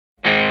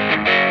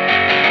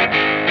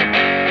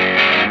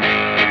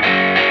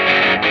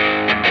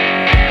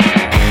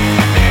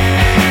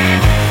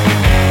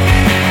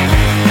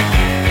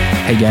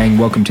gang,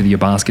 welcome to the Your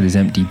Basket is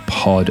Empty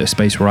pod, a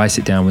space where I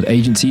sit down with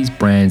agencies,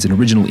 brands and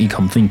original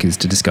e-com thinkers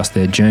to discuss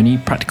their journey,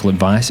 practical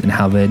advice and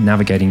how they're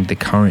navigating the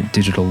current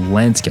digital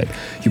landscape.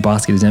 Your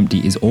Basket is Empty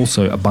is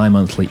also a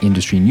bi-monthly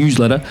industry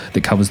newsletter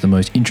that covers the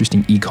most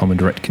interesting e-com and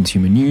direct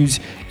consumer news,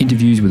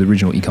 interviews with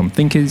original e-com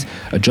thinkers,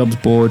 a jobs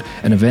board,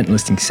 an event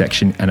listing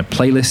section and a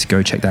playlist.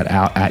 Go check that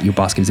out at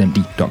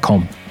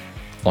yourbasketisempty.com.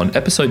 On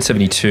episode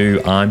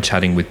 72, I'm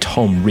chatting with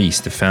Tom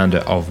Rees, the founder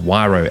of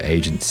Wiro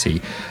Agency,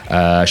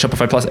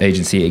 Shopify Plus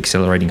agency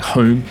accelerating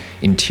home,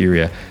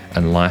 interior,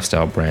 and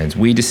lifestyle brands.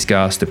 We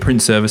discuss the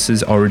print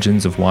services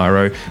origins of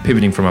Wiro,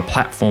 pivoting from a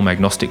platform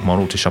agnostic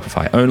model to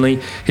Shopify only,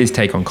 his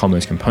take on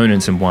commerce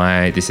components and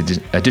why this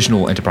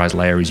additional enterprise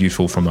layer is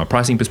useful from a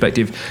pricing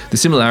perspective, the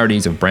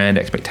similarities of brand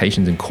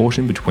expectations and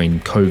caution between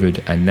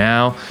COVID and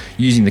now,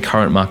 using the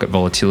current market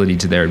volatility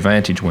to their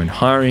advantage when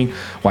hiring,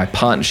 why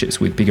partnerships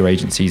with bigger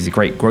agencies is a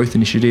great growth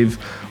initiative,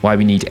 why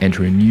we need to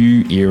enter a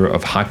new era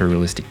of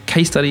hyper-realistic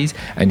case studies,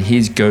 and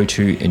his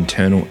go-to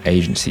internal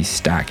agency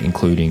stack,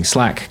 including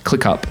Slack,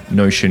 ClickUp,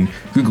 Notion,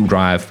 Google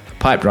Drive,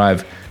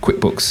 Pipedrive,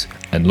 QuickBooks,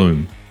 and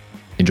Loom.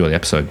 Enjoy the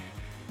episode.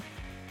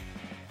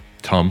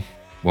 Tom,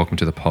 welcome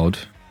to the pod.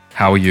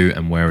 How are you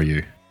and where are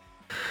you?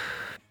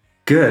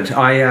 Good.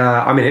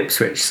 I'm in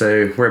Ipswich,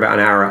 so we're about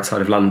an hour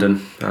outside of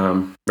London,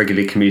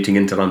 regularly commuting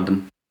into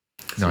London.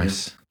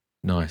 Nice.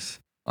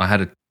 I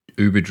had an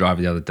Uber driver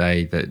the other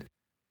day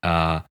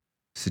that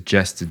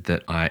suggested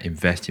that I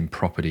invest in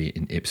property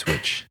in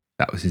Ipswich.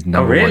 That was his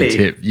number one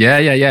tip. Yeah.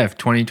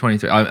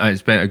 2023. I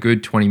spent a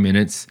good 20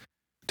 minutes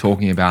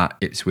talking about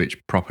Ipswich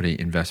property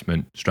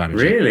investment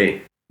strategy.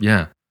 Really?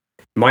 Yeah.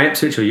 My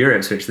Ipswich or your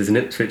Ipswich? There's an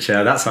Ipswich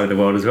that side of the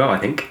world as well, I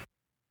think.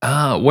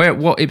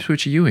 What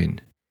Ipswich are you in?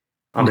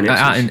 I'm in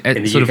Ipswich.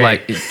 In the sort UK. Of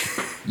like,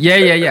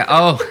 yeah.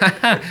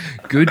 Oh,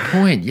 good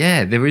point.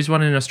 Yeah, there is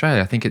one in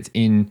Australia. I think it's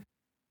in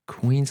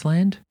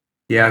Queensland.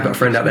 Yeah, I've got a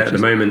friend out there at the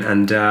moment,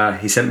 and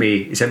he sent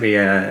me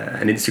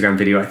an Instagram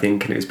video, I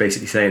think, and it was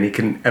basically saying he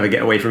couldn't ever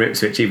get away from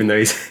Ipswich, even though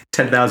he's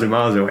 10,000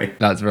 miles away.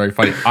 That's very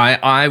funny.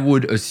 I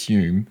would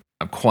assume,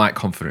 I'm quite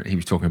confident he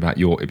was talking about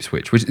your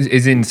Ipswich, which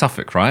is in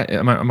Suffolk, right?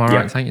 Am I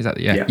right in saying? Is that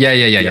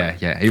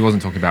Yeah. He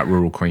wasn't talking about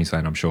rural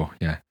Queensland, I'm sure.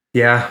 Yeah.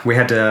 Yeah, we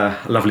had a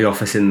lovely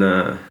office in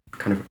the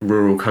kind of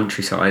rural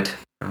countryside,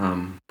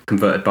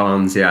 converted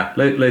barns. Yeah,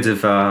 loads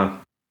of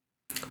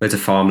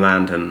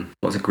farmland and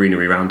lots of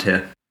greenery around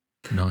here.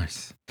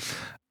 Nice.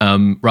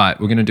 Right,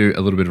 we're going to do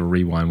a little bit of a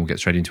rewind. We'll get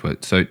straight into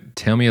it. So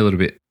tell me a little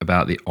bit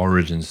about the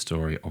origin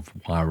story of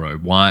Wiro.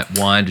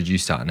 Why did you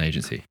start an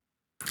agency?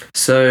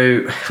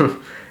 So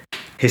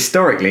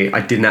historically, I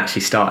didn't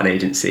actually start an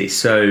agency.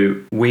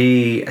 So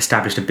we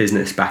established a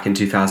business back in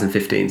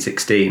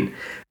 2015-16,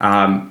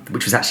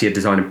 which was actually a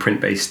design and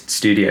print-based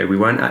studio. We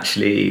weren't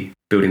actually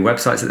building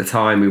websites at the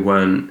time. We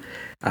weren't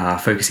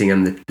focusing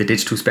on the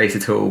digital space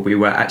at all. We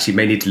were actually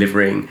mainly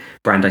delivering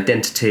brand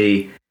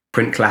identity,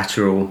 print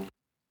collateral,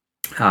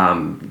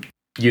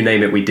 you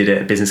name it, we did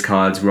it. Business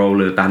cards,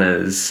 roller,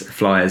 banners,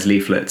 flyers,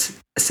 leaflets,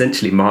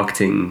 essentially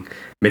marketing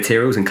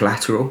materials and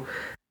collateral.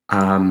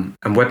 And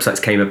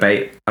websites came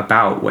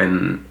about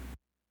when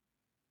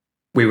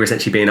we were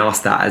essentially being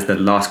asked that as the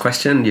last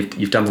question.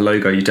 You've done the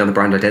logo, you've done the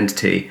brand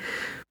identity,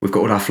 we've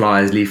got all our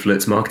flyers,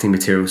 leaflets, marketing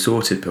materials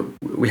sorted, but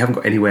we haven't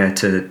got anywhere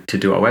to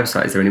do our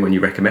website. Is there anyone you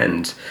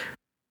recommend?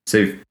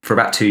 So for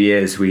about 2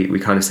 years, we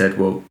kind of said,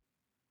 well,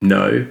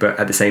 no, but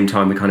at the same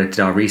time, we kind of did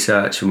our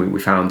research and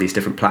we found these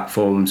different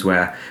platforms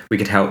where we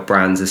could help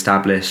brands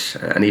establish,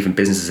 and even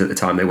businesses at the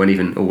time, they weren't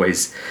even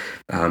always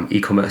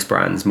e-commerce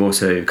brands, more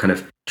so kind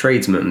of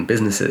tradesmen,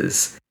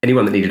 businesses,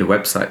 anyone that needed a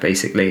website,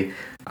 basically,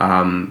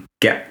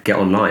 get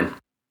online.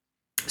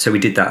 So we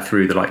did that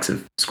through the likes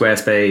of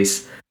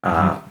Squarespace,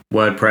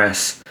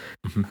 WordPress,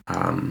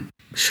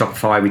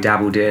 Shopify we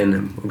dabbled in,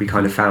 and we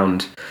kind of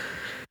found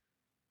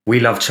we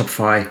loved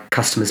Shopify,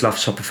 customers loved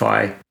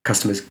Shopify,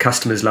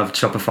 customers loved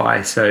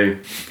Shopify. So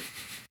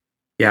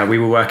yeah, we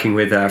were working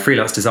with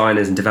freelance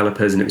designers and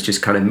developers, and it was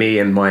just kind of me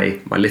and my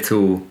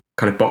little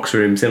kind of box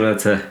room, similar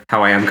to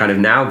how I am kind of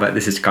now, but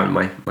this is kind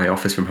of my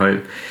office from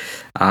home.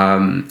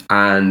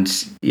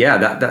 And yeah,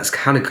 that's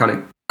kind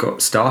of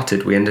got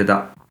started. We ended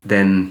up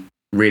then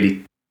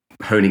really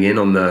honing in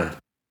on the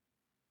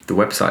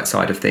website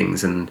side of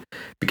things and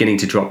beginning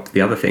to drop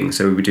the other things.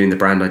 So we were doing the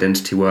brand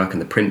identity work and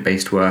the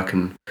print-based work,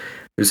 and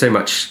there was so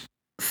much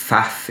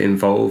faff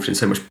involved and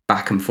so much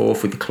back and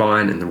forth with the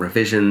client and the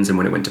revisions, and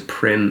when it went to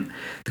print,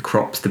 the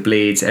crops, the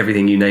bleeds,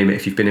 everything, you name it.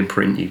 If you've been in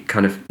print, you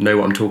kind of know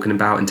what I'm talking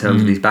about in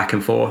terms of these back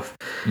and forth.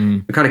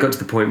 We kind of got to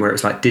the point where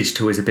it's like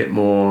digital is a bit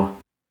more,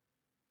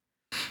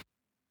 I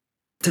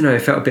don't know,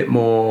 it felt a bit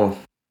more,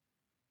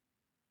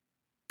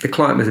 the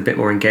client was a bit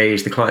more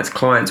engaged, the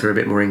clients were a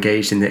bit more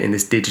engaged in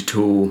this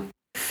digital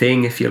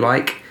thing, if you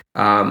like,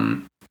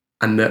 and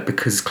that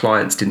because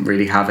clients didn't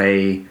really have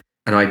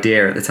an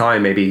idea at the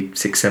time, maybe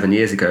 6-7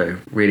 years ago,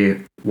 really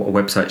what a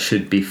website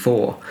should be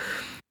for,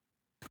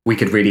 we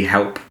could really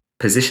help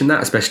position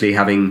that, especially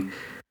having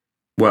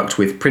worked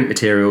with print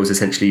materials.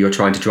 Essentially, you're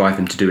trying to drive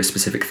them to do a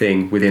specific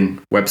thing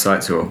within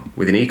websites or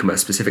within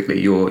e-commerce specifically.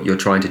 You're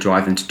trying to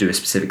drive them to do a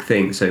specific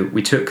thing. So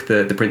we took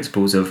the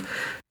principles of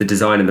the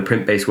design and the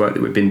print-based work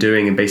that we've been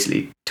doing and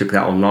basically took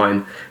that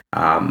online.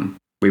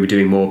 We were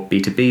doing more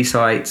B2B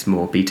sites,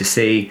 more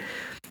B2C,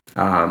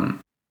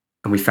 and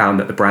we found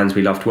that the brands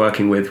we loved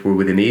working with were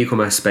within the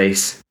e-commerce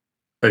space.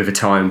 Over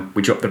time,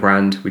 we dropped the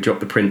brand, we dropped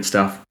the print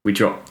stuff, we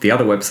dropped the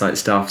other website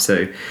stuff.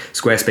 So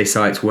Squarespace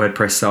sites,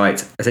 WordPress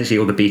sites, essentially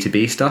all the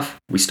B2B stuff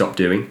we stopped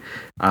doing.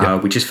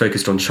 We just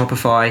focused on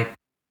Shopify.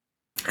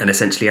 And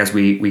essentially, as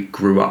we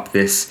grew up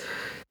this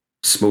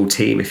small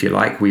team, if you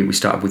like, we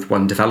started with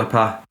one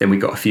developer, then we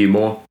got a few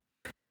more.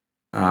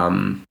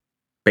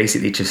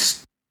 Basically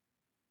just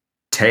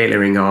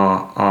tailoring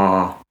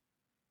our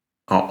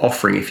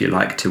offering, if you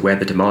like, to where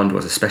the demand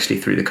was, especially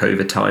through the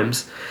COVID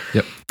times.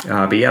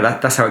 But yeah,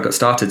 that's how it got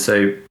started.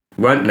 So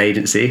we weren't an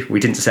agency. We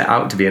didn't set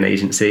out to be an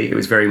agency. It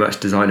was very much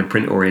design and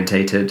print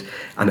orientated.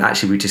 And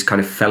actually, we just kind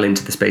of fell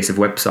into the space of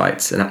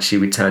websites. And actually,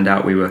 we turned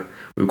out we were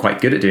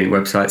quite good at doing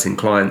websites, and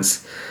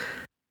clients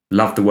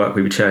loved the work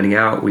we were churning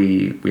out.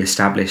 We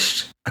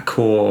established a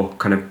core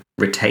kind of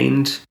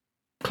retained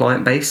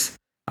client base.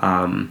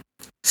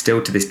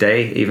 Still to this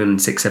day, even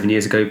 6-7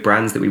 years ago,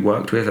 brands that we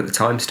worked with at the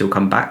time still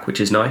come back,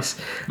 which is nice.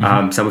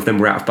 Some of them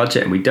were out of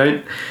budget and we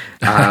don't.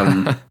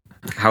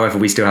 However,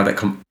 we still have that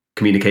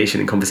communication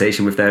and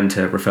conversation with them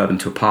to refer them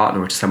to a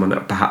partner or to someone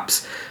that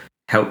perhaps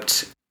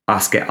helped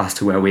us get us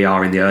to where we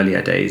are in the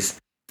earlier days,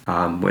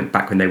 when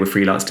they were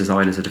freelance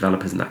designers or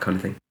developers and that kind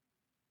of thing.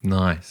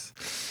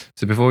 Nice.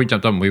 So before we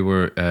jumped on, we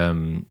were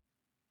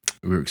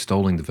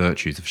extolling the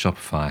virtues of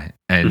Shopify,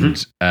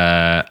 and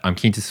I'm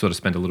keen to sort of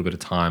spend a little bit of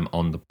time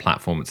on the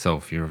platform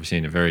itself. You're obviously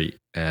in a very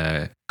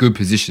good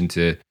position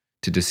to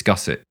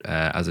discuss it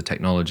as a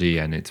technology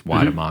and its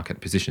wider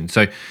market position.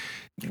 So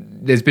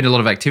there's been a lot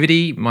of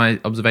activity, my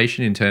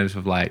observation, in terms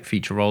of like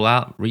feature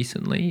rollout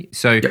recently.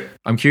 So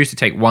I'm curious to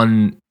take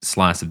one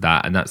slice of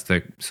that, and that's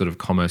the sort of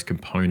commerce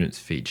components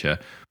feature.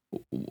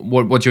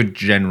 What's your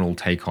general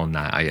take on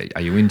that?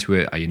 Are you into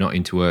it? Are you not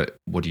into it?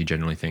 What do you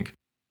generally think?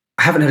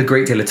 I haven't had a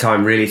great deal of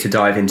time really to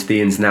dive into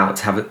the ins and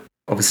outs.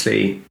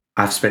 Obviously,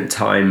 I've spent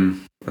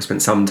some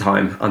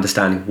time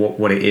understanding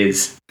what it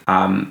is.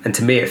 And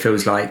to me, it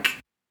feels like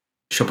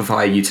Shopify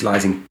are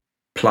utilizing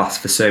Plus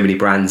for so many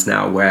brands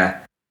now,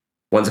 where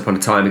once upon a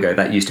time ago,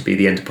 that used to be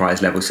the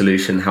enterprise level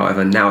solution.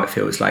 However, now it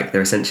feels like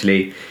they're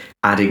essentially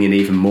adding in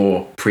even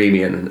more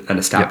premium and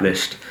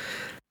established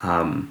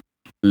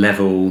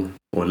level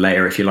or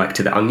layer, if you like,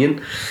 to the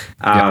onion.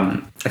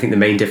 I think the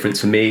main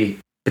difference for me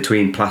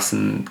between Plus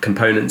and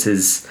Components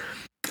is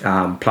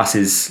Plus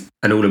is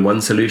an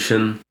all-in-one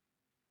solution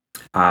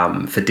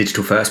for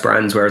digital first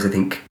brands, whereas I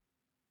think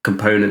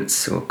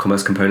Components or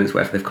Commerce Components,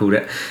 whatever they've called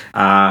it,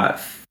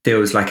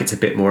 feels like it's a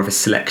bit more of a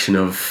selection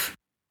of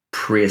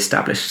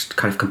pre-established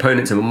kind of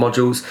components and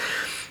modules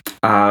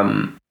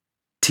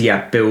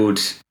to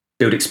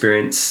build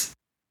experiences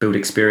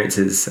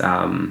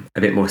a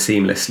bit more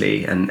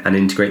seamlessly and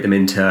integrate them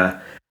into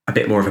a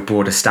bit more of a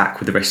broader stack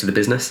with the rest of the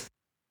business.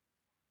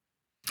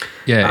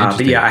 Yeah,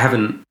 but yeah, I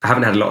haven't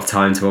had a lot of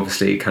time to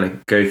obviously kind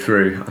of go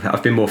through.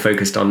 I've been more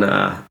focused on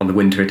the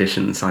winter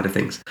edition side of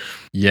things.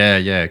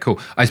 Yeah, cool.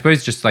 I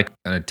suppose just like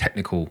a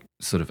technical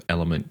sort of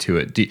element to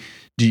it. Do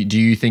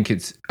you think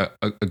it's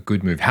a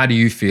good move? How do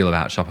you feel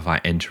about Shopify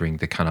entering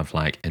the kind of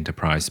like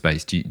enterprise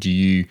space? Do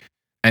you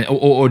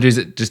or does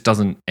it just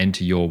doesn't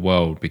enter your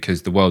world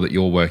because the world that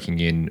you're working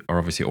in are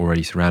obviously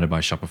already surrounded by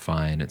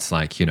Shopify, and it's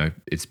like,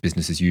 it's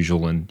business as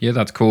usual, and yeah,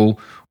 that's cool.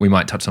 We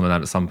might touch some of that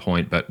at some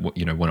point, but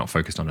we're not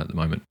focused on it at the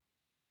moment.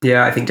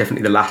 Yeah, I think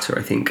definitely the latter.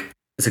 I think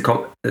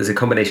there's a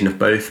combination of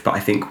both, but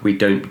I think we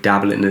don't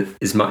dabble in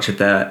as much of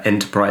the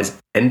enterprise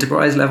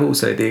level.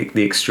 So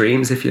the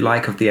extremes, if you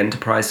like, of the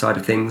enterprise side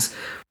of things.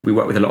 We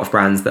work with a lot of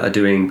brands that are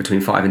doing between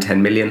 5 and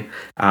 10 million.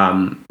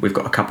 We've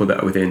got a couple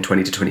that are within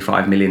 20 to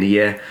 25 million a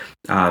year.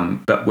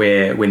 But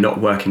we're not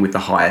working with the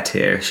higher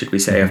tier, should we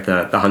say, of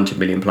the 100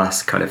 million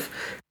plus kind of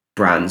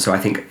brands. So I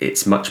think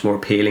it's much more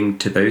appealing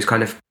to those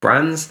kind of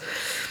brands.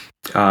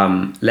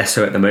 Less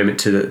so at the moment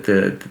to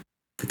the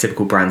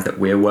typical brands that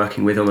we're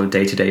working with on a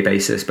day-to-day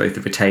basis, both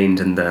the retained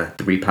and the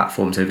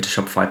re-platforms over to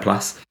Shopify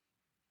Plus.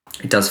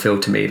 It does feel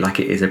to me like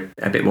it is a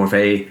bit more of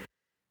a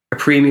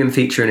premium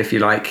feature, and if you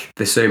like,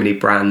 there's so many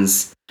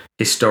brands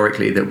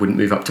historically that wouldn't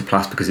move up to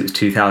Plus because it was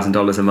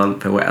 $2,000 a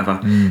month or whatever.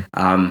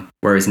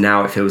 Whereas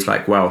now it feels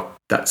like, well,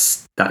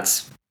 that's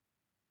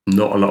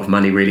not a lot of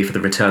money really for the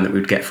return that we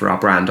would get for our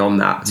brand on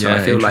that. So I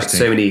feel like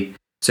so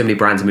many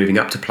brands are moving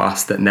up to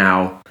Plus that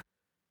now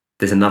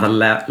there's another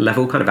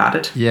level kind of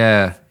added.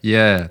 Yeah,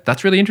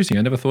 that's really interesting.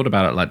 I never thought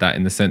about it like that,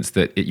 in the sense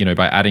that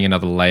by adding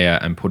another layer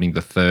and putting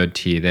the third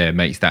tier there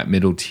makes that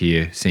middle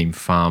tier seem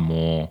far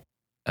more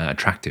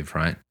attractive,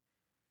 right?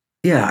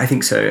 Yeah, I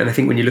think so. And I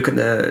think when you look at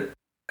the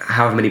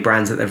however many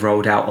brands that they've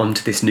rolled out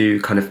onto this new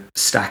kind of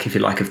stack, if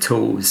you like, of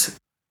tools,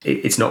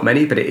 it's not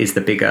many, but it is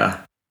the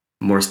bigger,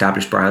 more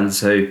established brands.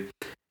 So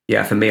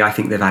yeah, for me, I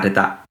think they've added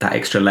that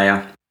extra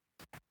layer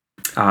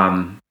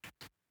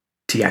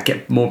to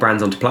get more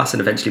brands onto Plus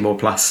and eventually more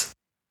Plus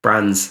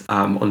brands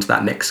onto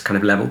that next kind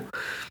of level.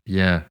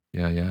 Yeah.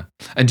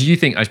 And do you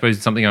think, I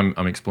suppose something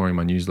I'm exploring in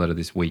my newsletter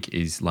this week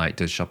is like,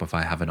 does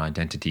Shopify have an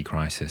identity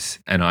crisis?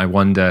 And I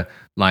wonder,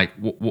 like,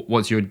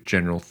 what's your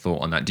general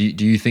thought on that? Do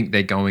you think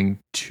they're going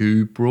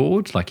too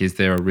broad? Like, is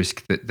there a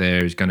risk that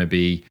there's going to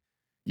be,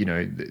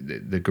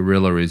 the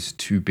gorilla is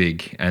too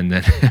big, and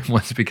then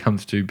once it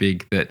becomes too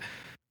big, that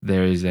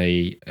there is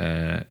a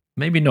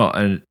maybe not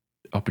an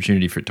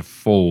opportunity for it to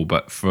fall,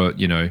 but for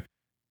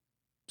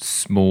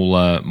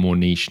smaller, more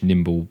niche,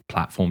 nimble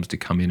platforms to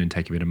come in and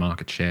take a bit of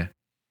market share?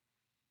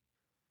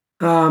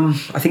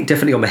 I think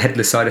definitely on the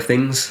headless side of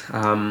things.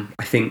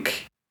 I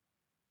think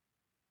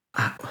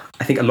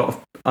a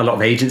lot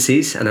of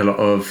agencies and a lot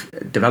of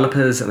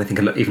developers, and I think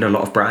even a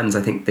lot of brands,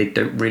 I think they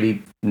don't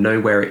really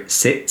know where it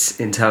sits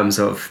in terms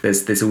of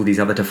there's all these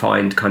other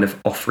defined kind of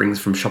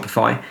offerings from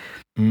Shopify.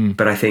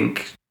 But I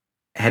think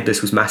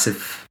headless was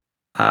massive.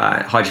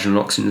 Hydrogen and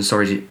oxygen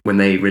storage, when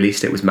they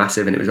released it, was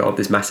massive, and it was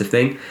this massive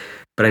thing.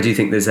 But I do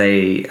think there's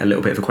a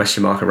little bit of a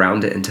question mark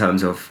around it in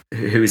terms of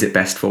who is it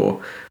best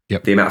for.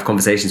 Yep. The amount of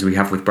conversations we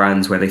have with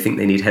brands where they think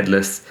they need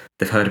headless,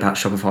 they've heard about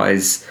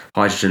Shopify's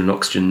hydrogen and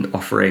oxygen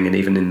offering, and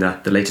even in the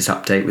latest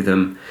update with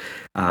them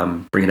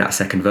bringing out a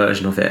second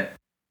version of it,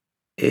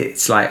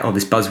 it's like,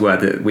 this buzzword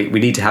that we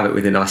need to have it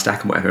within our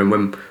stack and whatever. And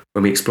when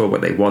we explore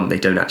what they want, they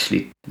don't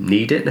actually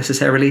need it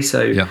necessarily.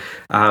 So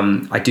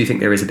I do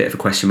think there is a bit of a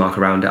question mark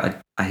around it.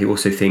 I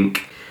also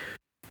think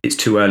it's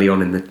too early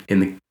on in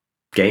the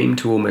game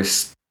to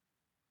almost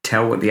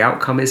tell what the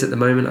outcome is at the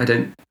moment.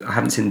 I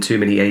haven't seen too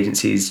many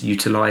agencies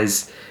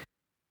utilize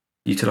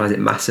it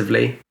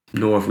massively,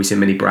 nor have we seen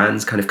many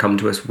brands kind of come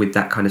to us with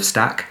that kind of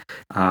stack.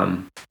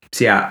 So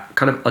yeah,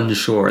 kind of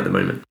unsure at the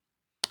moment.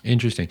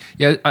 Interesting.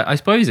 Yeah, I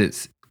suppose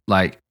it's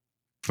like,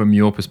 from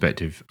your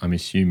perspective, I'm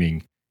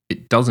assuming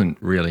it doesn't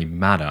really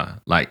matter.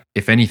 Like,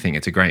 if anything,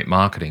 it's a great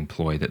marketing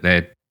ploy that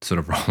they're sort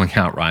of rolling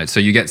out, right? So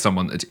you get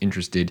someone that's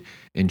interested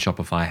in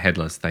Shopify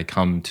headless, they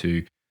come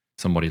to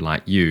somebody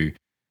like you,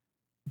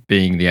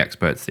 being the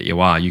experts that you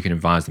are, you can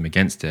advise them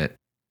against it,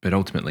 but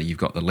ultimately you've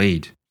got the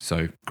lead.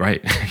 So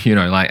great,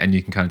 and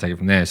you can kind of take it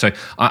from there. So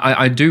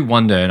I do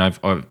wonder, and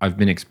I've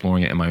been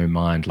exploring it in my own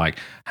mind, like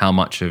how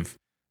much of,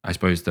 I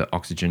suppose, the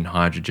oxygen,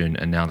 hydrogen,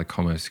 and now the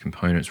commerce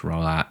components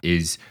rollout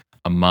is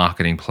a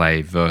marketing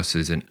play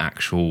versus an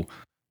actual,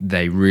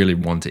 they really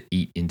want to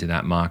eat into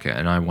that market.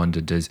 And I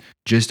wonder, does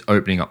just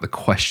opening up the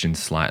question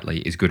slightly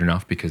is good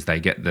enough because they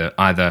get they're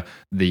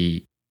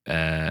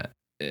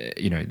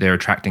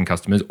attracting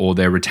customers, or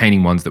they're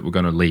retaining ones that were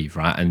going to leave,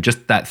 right? And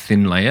just that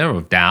thin layer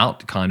of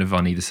doubt kind of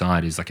on either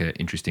side is like an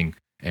interesting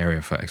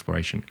area for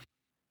exploration.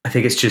 I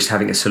think it's just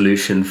having a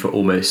solution for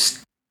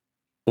almost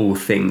all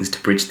things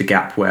to bridge the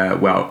gap where,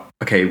 well,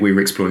 okay, we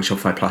were exploring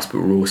Shopify Plus, but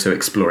we're also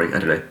exploring, I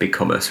don't know,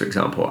 BigCommerce, for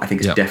example. I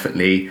think it's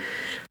definitely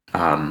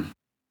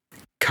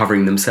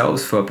covering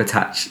themselves for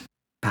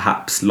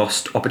perhaps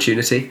lost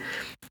opportunity.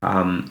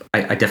 I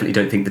definitely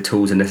don't think the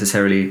tools are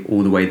necessarily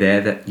all the way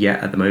there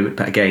yet at the moment.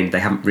 But again, they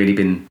haven't really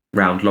been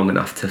around long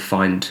enough to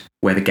find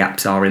where the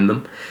gaps are in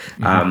them.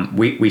 Mm-hmm.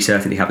 We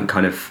certainly haven't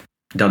kind of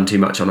done too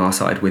much on our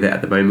side with it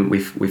at the moment.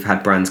 We've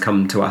had brands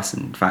come to us.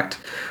 In fact,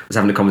 I was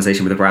having a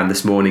conversation with a brand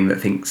this morning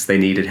that thinks they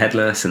needed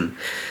headless and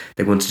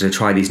they wanted to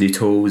try these new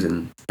tools,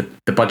 and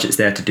the budget's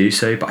there to do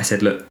so. But I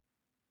said, look,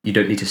 you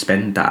don't need to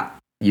spend that.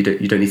 You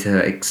don't need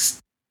to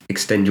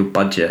extend your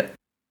budget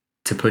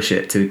to push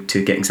it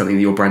to getting something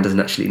that your brand doesn't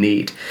actually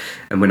need.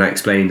 And when I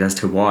explained as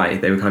to why,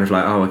 they were kind of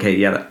like, oh, okay,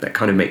 yeah, that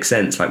kind of makes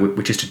sense. Like,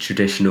 we're just a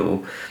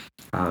traditional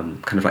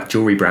kind of like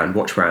jewelry brand,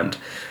 watch brand,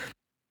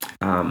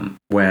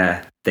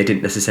 where they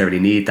didn't necessarily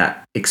need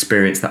that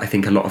experience that I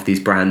think a lot of these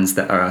brands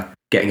that are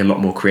getting a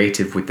lot more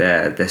creative with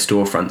their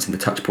storefronts and the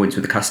touch points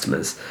with the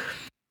customers,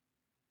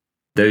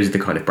 those are the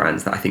kind of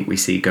brands that I think we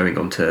see going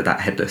onto that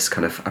headless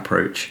kind of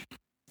approach.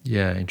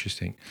 Yeah,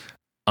 interesting.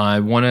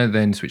 I want to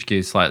then switch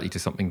gears slightly to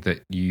something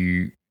that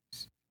you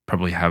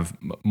probably have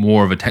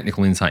more of a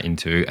technical insight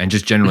into. And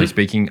just generally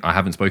speaking, I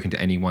haven't spoken to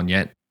anyone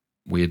yet,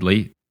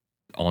 weirdly,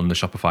 on the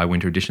Shopify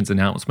Winter Editions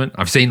announcement.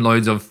 I've seen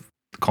loads of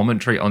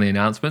commentary on the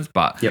announcements,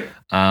 but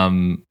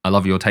I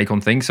love your take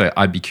on things. So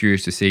I'd be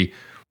curious to see,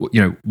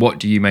 what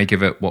do you make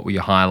of it? What were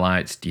your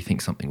highlights? Do you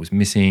think something was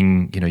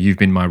missing? You've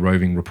been my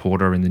roving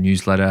reporter in the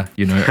newsletter,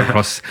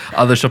 across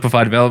other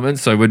Shopify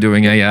developments. So we're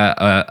doing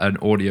an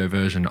audio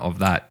version of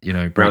that,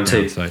 round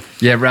two. So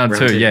round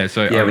two. Yeah.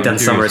 So we've done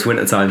summer, it's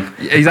winter time.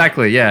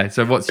 Exactly. Yeah.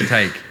 So what's your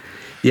take?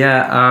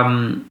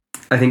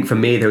 I think for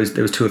me, there was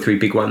two or three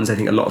big ones. I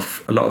think a lot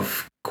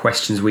of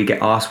questions we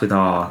get asked with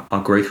our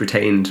growth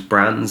retained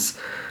brands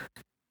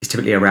is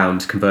typically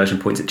around conversion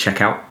points at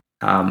checkout.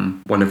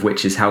 One of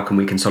which is, how can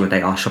we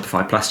consolidate our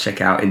Shopify Plus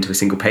checkout into a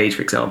single page,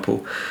 for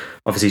example.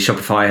 Obviously,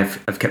 Shopify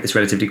have kept this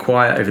relatively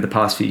quiet over the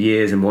past few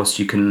years, and whilst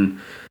you can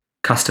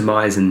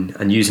customize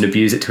and use and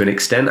abuse it to an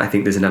extent, I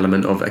think there's an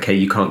element of, okay,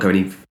 you can't go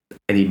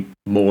any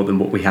more than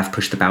what we have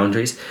pushed the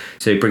boundaries.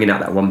 So bringing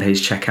out that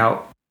one-page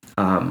checkout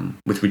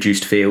with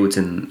reduced fields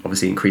and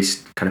obviously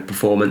increased kind of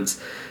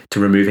performance to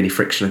remove any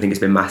friction, I think has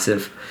been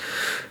massive.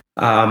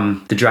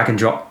 The drag and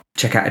drop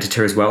checkout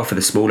editor as well for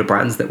the smaller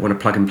brands that want to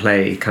plug and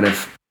play kind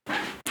of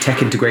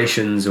tech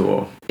integrations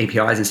or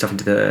APIs and stuff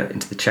into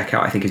the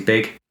checkout, I think is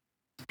big.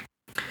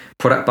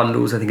 Product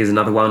bundles, I think, is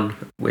another one.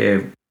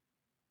 We're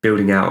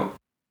building out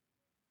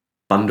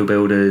bundle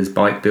builders,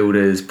 bike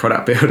builders,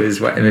 product builders,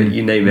 whatever,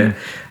 you name it.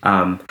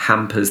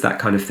 Hampers, that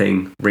kind of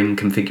thing, ring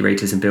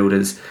configurators and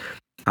builders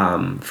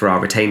for our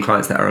retained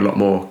clients that are a lot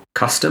more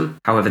custom.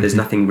 However, there's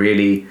nothing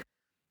really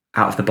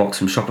out of the box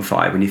from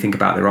Shopify. When you think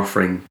about their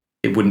offering,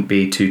 it wouldn't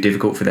be too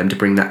difficult for them to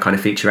bring that kind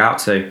of feature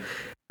out. So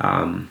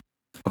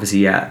obviously,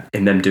 yeah,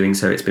 in them doing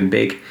so, it's been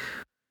big.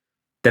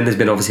 Then there's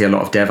been obviously a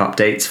lot of dev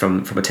updates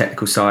from a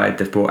technical side.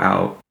 They've brought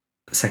out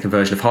the second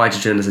version of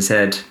Hydrogen, as I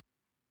said.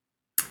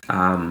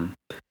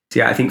 So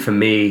yeah, I think for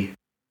me,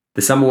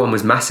 the summer one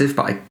was massive,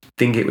 but I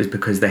think it was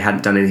because they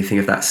hadn't done anything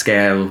of that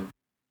scale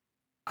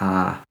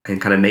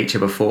and kind of nature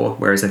before.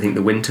 Whereas I think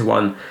the winter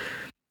one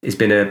has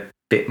been a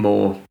bit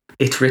more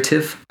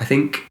iterative, I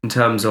think, in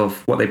terms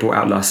of what they brought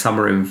out last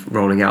summer and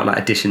rolling out like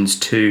additions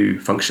to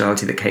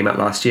functionality that came out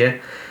last year,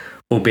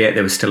 albeit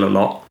there was still a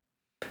lot.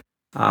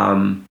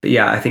 But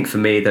yeah, I think for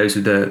me, those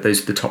are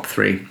the top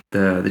three: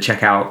 the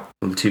checkout,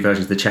 or the two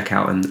versions of the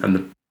checkout,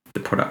 and the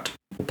product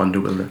or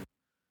bundle builder.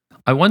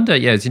 I wonder.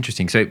 Yeah, it's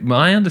interesting. So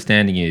my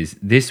understanding is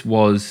this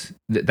was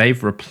that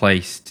they've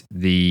replaced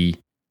the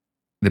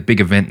big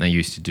event they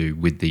used to do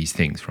with these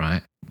things,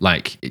 right?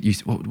 Like it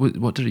used.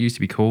 What did it used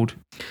to be called?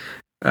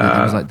 It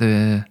was like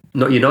the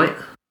not Unite.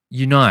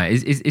 Unite.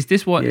 Is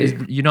this what is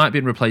Unite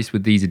been replaced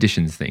with these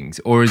editions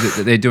things, or is it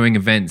that they're doing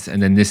events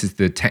and then this is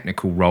the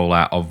technical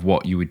rollout of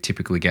what you would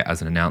typically get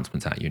as an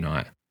announcement at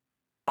Unite?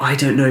 I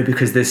don't know,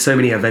 because there's so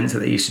many events that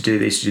they used to do.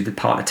 They used to do the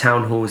partner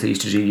town halls. They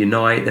used to do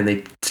Unite. Then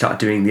they started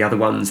doing the other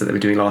ones that they were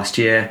doing last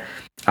year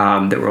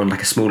that were on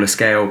like a smaller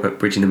scale, but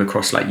bridging them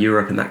across like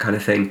Europe and that kind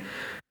of thing,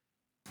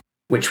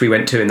 which we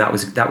went to, and that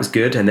was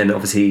good. And then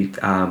obviously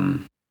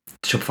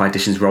Shopify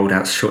Editions rolled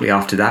out shortly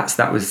after that,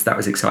 so that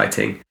was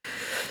exciting.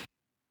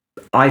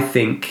 I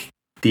think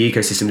the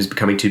ecosystem is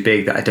becoming too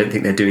big that I don't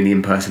think they're doing the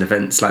in-person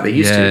events like they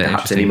used to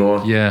perhaps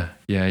anymore. Yeah.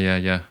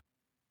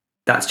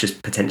 That's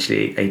just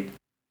potentially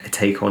a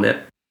take on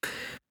it.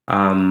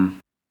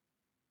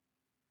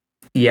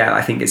 Yeah,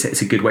 I think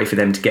it's a good way for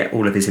them to get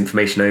all of this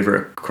information over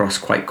across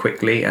quite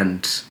quickly.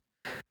 And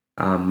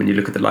when you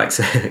look at the likes,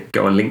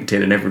 go on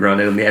LinkedIn and everyone,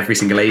 and every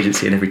single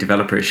agency and every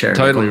developer is sharing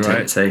totally content.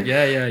 Right. So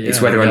yeah.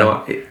 It's whether or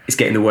not it's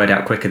getting the word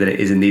out quicker than it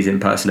is in these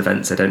in-person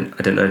events. I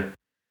don't know.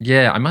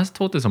 Yeah, I must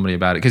talk to somebody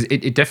about it, because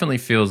it definitely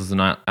feels as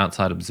an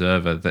outside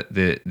observer that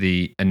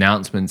the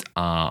announcements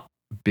are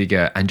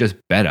bigger and just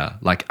better.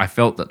 Like I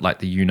felt that like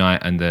the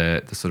Unite and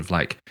the sort of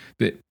like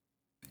the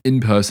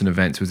in-person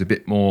events was a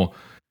bit more,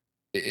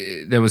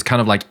 there was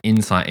kind of like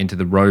insight into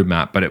the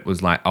roadmap, but it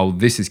was like, oh,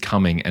 this is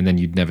coming, and then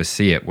you'd never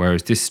see it.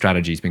 Whereas this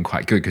strategy has been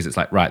quite good because it's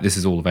like, right, this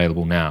is all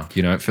available now.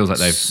 You know, it feels like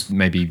they've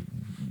maybe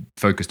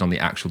focused on the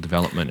actual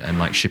development and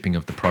like shipping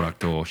of the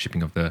product or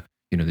shipping of the,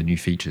 you know, the new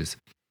features.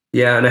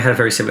 Yeah, and I had a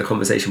very similar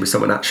conversation with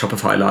someone at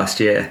Shopify last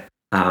year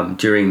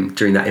during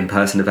that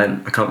in-person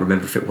event. I can't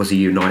remember if it was a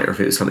Unite or if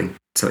it was something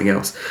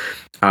else.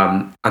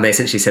 And they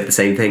essentially said the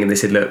same thing. And they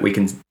said, look, we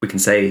can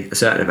say a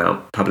certain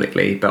amount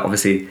publicly, but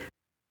obviously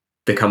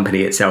the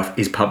company itself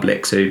is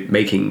public. So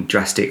making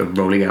drastic and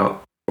rolling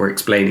out or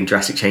explaining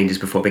drastic changes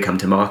before they come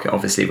to market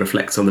obviously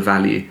reflects on the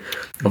value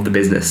of the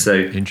business. So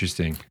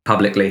interesting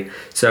publicly.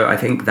 So I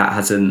think that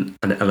has an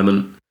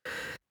element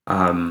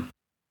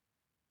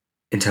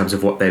in terms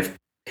of what they've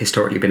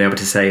historically been able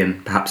to say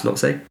and perhaps not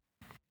say.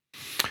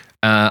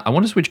 I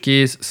want to switch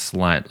gears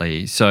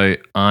slightly. So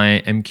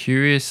I am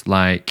curious,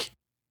 like,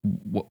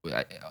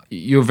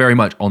 you're very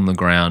much on the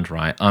ground,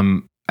 right?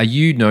 Are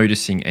you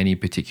noticing any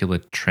particular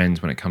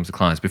trends when it comes to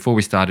clients? Before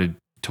we started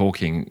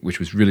talking, which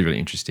was really, really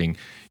interesting,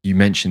 you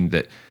mentioned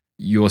that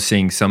you're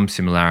seeing some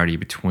similarity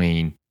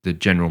between the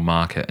general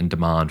market and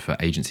demand for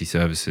agency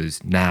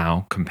services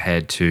now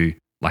compared to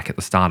like at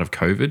the start of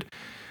COVID.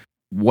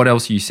 What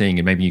else are you seeing?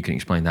 And maybe you can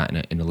explain that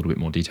in a little bit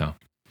more detail.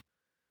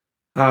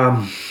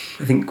 I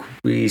think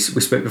we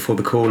spoke before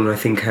the call, and I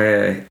think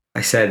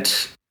I said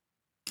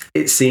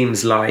it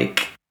seems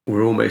like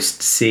we're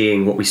almost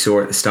seeing what we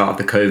saw at the start of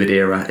the COVID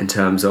era in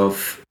terms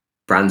of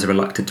brands are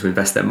reluctant to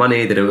invest their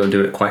money. They don't want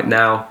to do it quite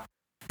now.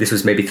 This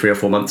was maybe 3 or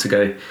 4 months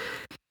ago.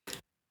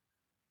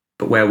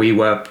 But where we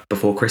were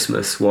before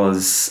Christmas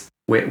was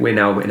we're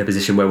now in a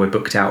position where we're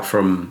booked out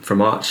from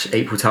March,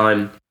 April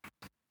time.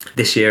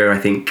 This year, I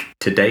think,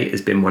 to date,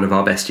 has been one of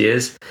our best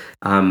years,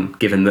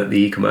 given that the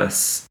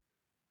e-commerce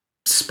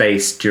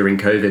space during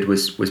COVID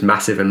was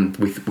massive, and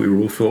we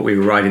all thought we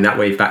were riding that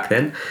wave back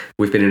then.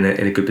 We've been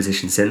in a good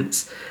position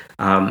since.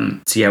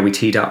 So yeah, we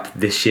teed up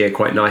this year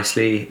quite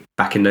nicely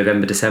back in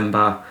November,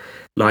 December,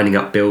 lining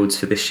up builds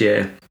for this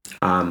year.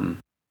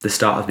 The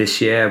start of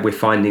this year, we're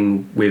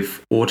finding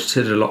we've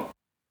audited a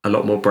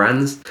lot more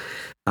brands.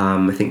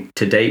 I think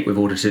to date, we've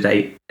audited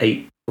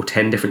 8 or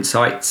 10 different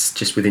sites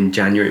just within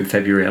January and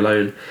February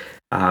alone.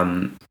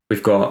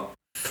 We've got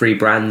 3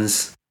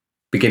 brands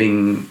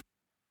beginning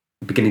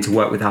beginning to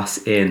work with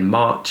us in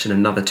March, and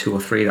another 2 or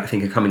 3 that I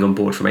think are coming on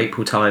board from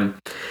April time.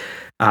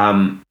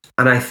 And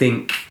I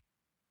think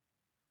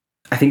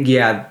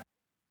yeah,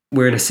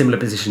 we're in a similar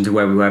position to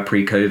where we were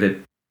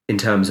pre-COVID in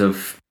terms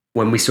of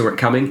when we saw it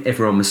coming,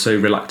 everyone was so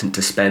reluctant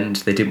to spend.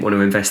 They didn't want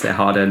to invest their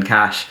hard-earned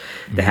cash.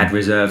 They had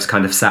reserves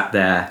kind of sat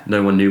there.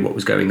 No one knew what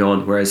was going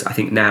on. Whereas I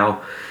think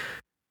now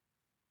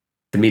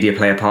the media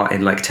play a part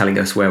in like telling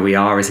us where we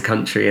are as a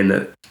country, and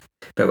that.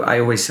 But I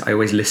always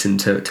listen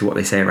to what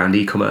they say around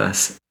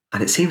e-commerce,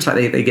 and it seems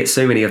like they get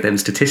so many of them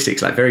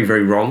statistics like very,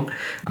 very wrong.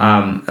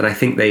 And I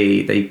think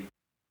they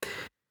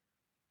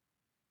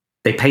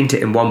paint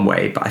it in one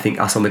way, but I think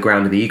us on the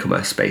ground in the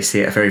e-commerce space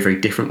see it a very,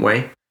 very different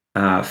way.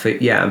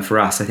 And for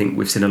us, I think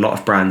we've seen a lot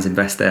of brands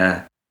invest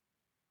their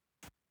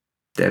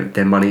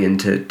money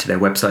into their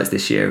websites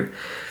this year.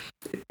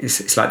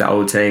 It's like that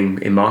old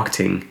saying in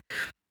marketing: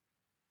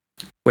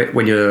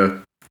 when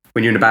you're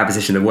in a bad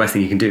position, the worst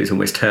thing you can do is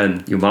almost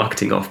turn your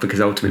marketing off,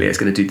 because ultimately it's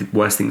going to do the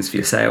worst things for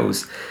your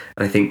sales.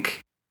 And I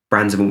think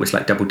brands have almost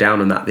like doubled down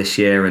on that this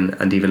year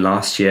and even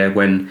last year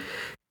when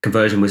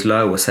conversion was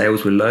low or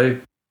sales were low.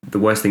 The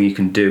worst thing you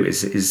can do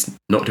is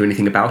not do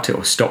anything about it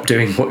or stop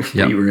doing what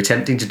you were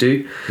attempting to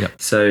do.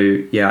 So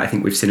yeah, I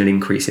think we've seen an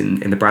increase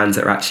in the brands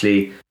that are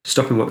actually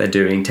stopping what they're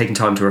doing, taking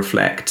time to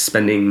reflect,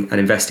 spending and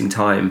investing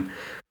time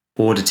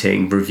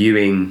auditing,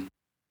 reviewing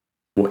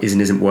what is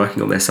and isn't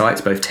working on their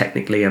sites, both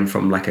technically and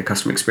from like a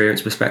customer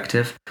experience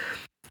perspective,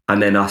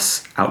 and then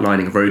us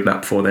outlining a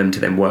roadmap for them to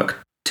then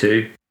work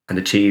to and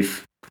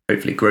achieve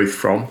hopefully growth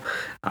from,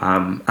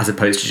 as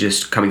opposed to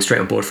just coming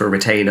straight on board for a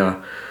retainer,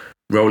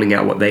 rolling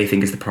out what they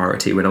think is the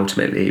priority, when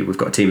ultimately we've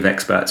got a team of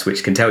experts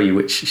which can tell you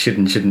which should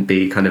and shouldn't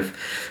be kind of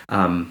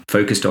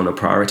focused on or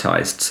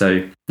prioritized.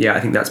 So yeah, I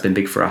think that's been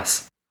big for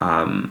us.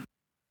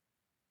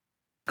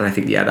 And I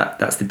think,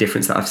 that's the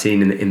difference that I've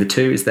seen in the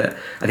two, is that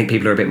I think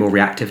people are a bit more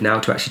reactive now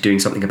to actually doing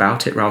something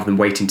about it rather than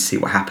waiting to see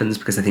what happens,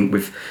 because I think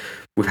we've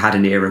had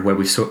an era where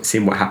we've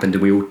seen what happened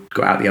and we all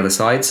got out the other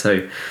side.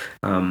 So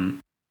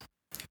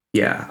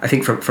I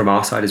think from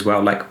our side as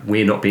well, like,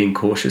 we're not being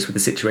cautious with the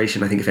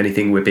situation. I think if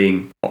anything, we're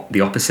being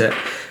the opposite.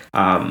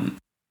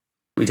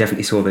 We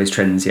definitely saw those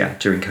trends,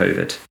 during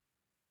COVID,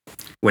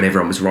 when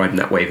everyone was riding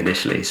that wave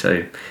initially.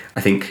 So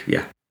I think,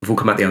 we've all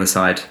come out the other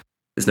side.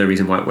 There's no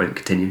reason why it won't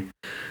continue.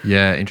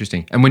 Yeah,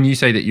 interesting. And when you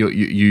say that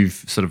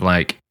you've sort of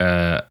like,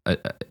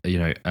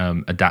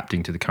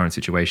 adapting to the current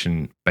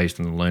situation based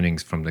on the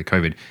learnings from the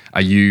COVID,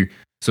 are you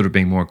sort of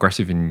being more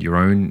aggressive in your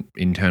own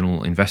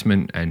internal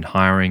investment and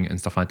hiring and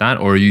stuff like that?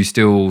 Or are you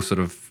still sort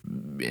of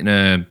in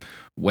a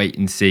wait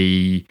and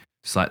see,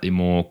 slightly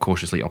more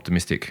cautiously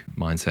optimistic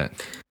mindset?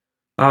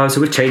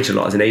 So we've changed a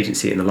lot as an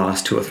agency in the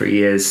last 2 or 3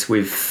 years.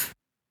 We're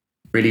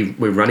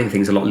running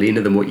things a lot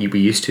leaner than what we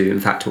used to. In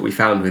fact, what we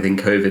found within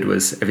COVID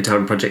was every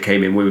time a project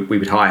came in, we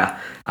would hire.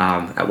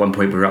 At one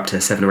point, we were up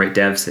to 7 or 8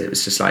 devs. It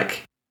was just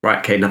like, right,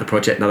 okay, another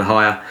project, another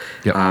hire.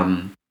 Yep.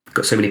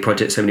 Got so many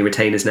projects, so many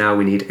retainers now.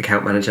 We need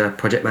account manager,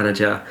 project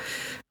manager.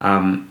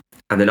 And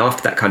then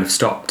after that kind of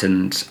stopped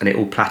and it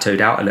all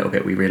plateaued out a little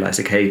bit, we realized,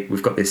 okay,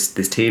 we've got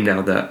this team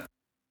now that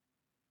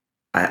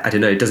I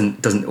don't know, it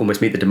doesn't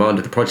almost meet the demand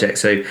of the project.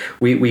 So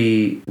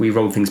we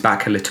rolled things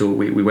back a little.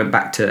 We went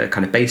back to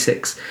kind of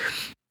basics.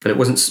 And it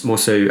wasn't more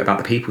so about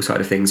the people side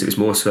of things. It was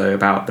more so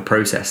about the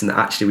process. And that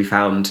actually we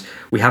found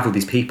we have all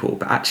these people,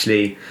 but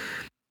actually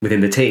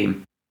within the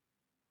team,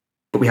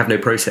 but we have no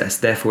process.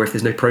 Therefore, if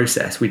there's no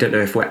process, we don't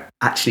know if we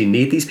actually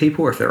need these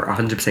people or if they're at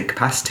 100%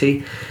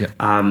 capacity.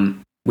 Yeah.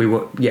 We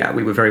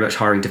were very much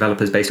hiring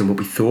developers based on what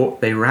we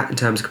thought they were at in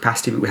terms of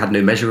capacity, but we had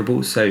no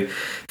measurables. So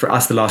for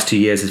us, the last 2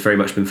 years has very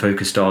much been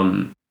focused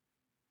on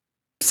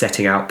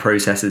setting out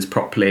processes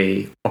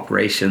properly,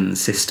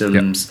 operations,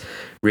 systems,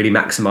 really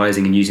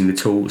maximizing and using the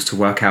tools to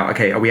work out,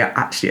 okay, are we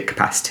actually at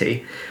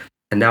capacity?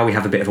 And now we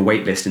have a bit of a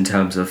wait list in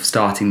terms of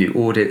starting new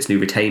audits, new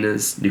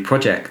retainers, new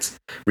projects,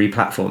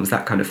 re-platforms,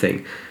 that kind of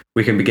thing.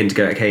 We can begin to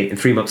go, okay, in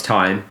 3 months'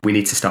 time, we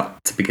need to start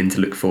to begin to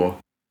look for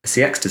a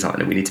CX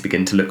designer. We need to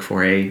begin to look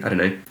for a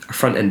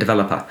front-end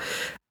developer.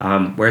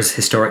 Whereas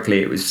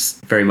historically, it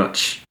was very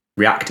much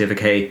reactive.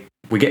 Okay,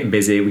 we're getting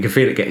busy. We can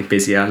feel it getting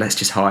busier. Let's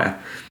just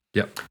hire.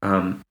 Yep.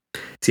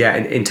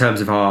 In terms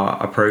of our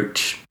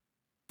approach,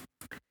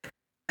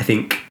 I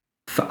think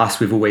for us,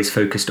 we've always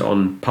focused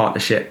on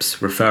partnerships,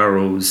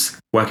 referrals,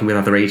 working with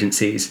other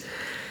agencies.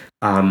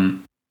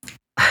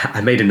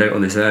 I made a note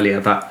on this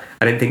earlier, but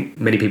I don't think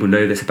many people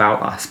know this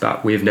about us,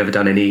 but we've never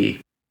done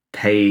any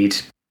paid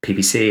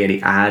PPC,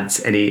 any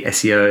ads, any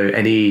SEO,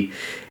 any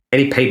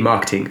paid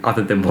marketing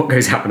other than what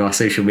goes out on our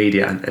social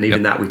media. And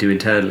even that we do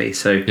internally.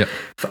 So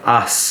for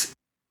us,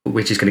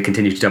 we're just going to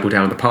continue to double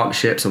down on the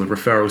partnerships, on the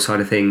referral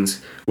side of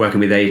things, working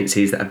with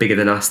agencies that are bigger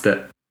than us,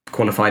 that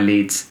qualify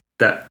leads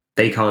that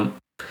they can't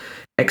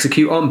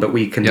execute on, but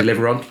we can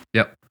deliver on.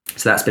 Yep.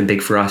 So that's been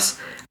big for us.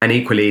 And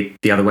equally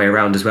the other way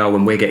around as well,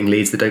 when we're getting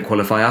leads that don't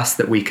qualify us,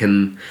 that we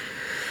can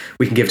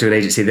give to an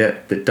agency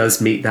that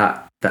does meet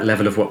that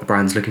level of what the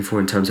brand's looking for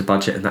in terms of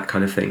budget and that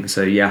kind of thing.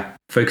 So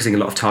focusing a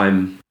lot of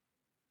time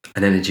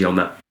and energy on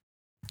that.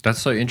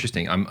 That's so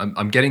interesting.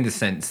 I'm getting the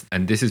sense,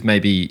 and this is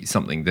maybe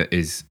something that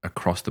is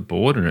across the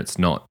board, and it's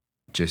not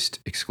just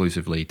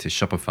exclusively to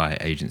Shopify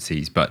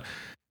agencies, but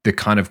the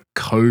kind of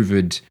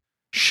COVID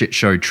shit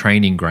show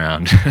training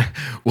ground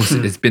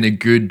it's been a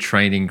good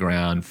training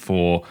ground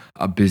for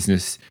a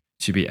business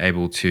to be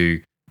able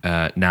to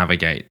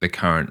navigate the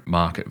current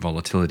market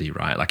volatility,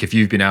 right? Like if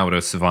you've been able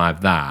to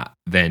survive that,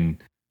 then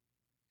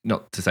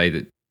not to say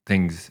that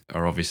things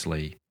are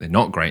obviously they're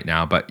not great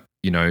now, but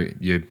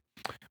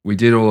we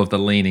did all of the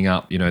leaning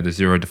up, the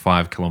 0 to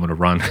 5 kilometer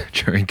run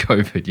during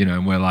COVID,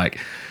 and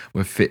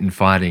we're fit and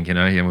fighting,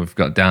 and we've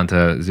got down to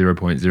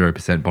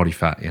 0.0% body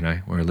fat,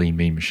 we're a lean,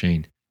 mean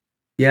machine.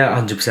 Yeah,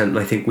 100%.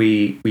 I think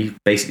we've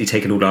basically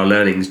taken all our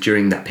learnings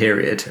during that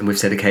period and we've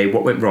said, okay,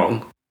 what went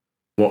wrong?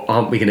 What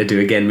aren't we going to do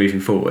again moving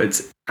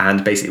forwards?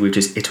 And basically we've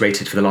just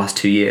iterated for the last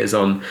 2 years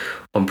on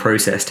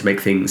process to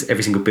make things,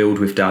 every single build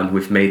we've done,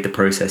 we've made the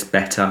process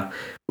better.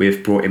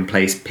 We've brought in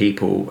place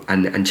people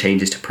and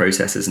changes to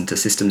processes and to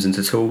systems and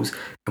to tools.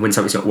 And when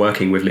something's not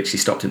working, we've literally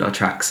stopped in our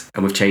tracks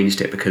and we've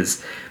changed it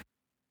because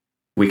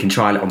we can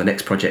trial it on the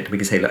next project. We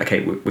can say, look,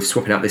 okay, we're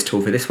swapping out this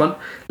tool for this one.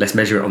 Let's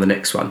measure it on the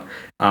next one.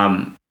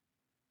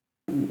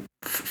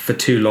 For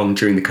too long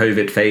during the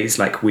COVID phase,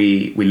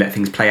 we let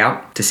things play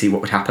out to see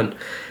what would happen.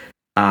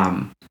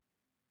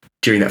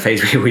 During that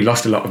phase, we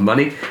lost a lot of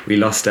money, we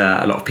lost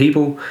a lot of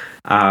people,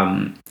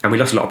 and we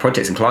lost a lot of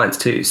projects and clients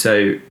too.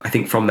 So I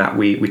think from that,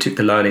 we took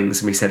the learnings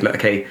and we said, look,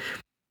 okay,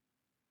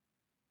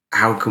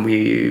 how can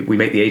we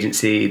make the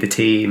agency, the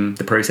team,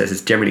 the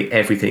processes, generally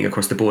everything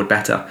across the board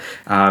better?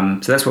 So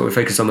that's what we're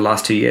focused on the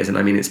last 2 years. And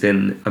I mean, it's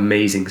been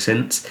amazing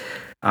since.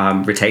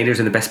 Retainers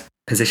in the best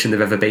position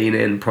they've ever been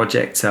in.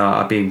 Projects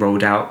are being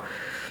rolled out.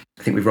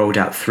 I think we've rolled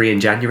out 3 in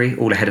January,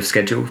 all ahead of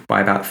schedule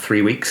by about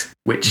 3 weeks,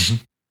 which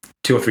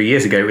 2 or 3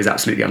 years ago was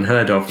absolutely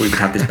unheard of. We would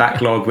have this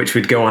backlog which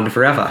would go on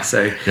forever.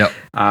 So yep.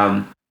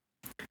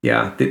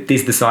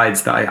 These are the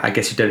sides that I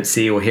guess you don't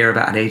see or hear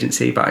about an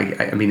agency, but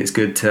I mean it's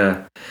good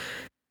to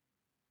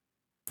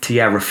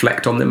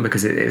reflect on them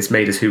because it's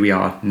made us who we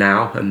are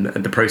now, and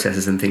the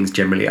processes and things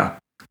generally are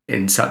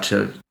in such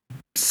a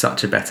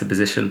better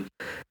position.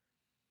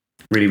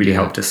 Really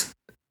helped us.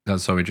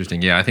 That's so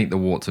interesting. Yeah, I think the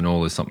warts and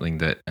all is something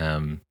that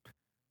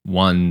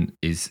one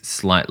is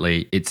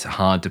slightly, it's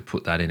hard to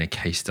put that in a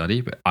case study,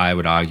 but I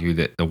would argue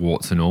that the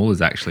warts and all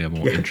is actually a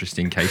more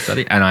interesting case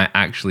study. And I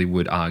actually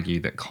would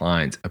argue that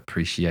clients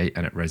appreciate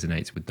and it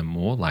resonates with them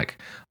more. Like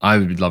I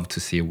would love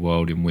to see a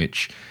world in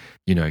which,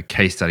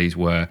 case studies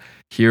were,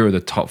 here are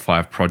the top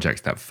 5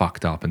 projects that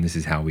fucked up and this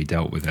is how we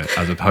dealt with it,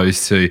 as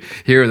opposed to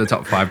here are the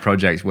top 5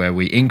 projects where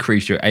we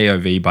increased your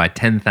AOV by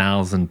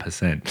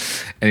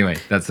 10,000%. Anyway,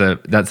 that's a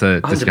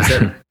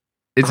discussion.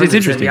 It's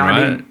interesting,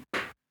 right? I mean,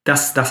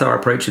 that's our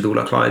approach with all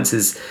our clients.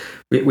 Is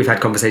we've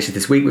had conversations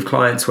this week with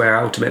clients where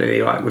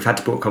ultimately we've had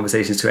to bring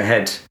conversations to a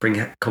head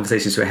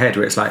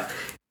where it's like,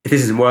 if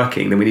this isn't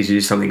working, then we need to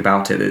do something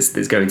about it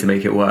that's going to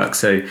make it work.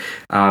 So,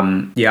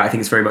 I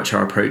think it's very much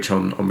our approach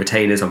on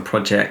retainers, on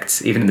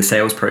projects, even in the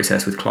sales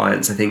process with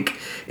clients. I think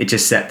it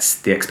just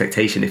sets the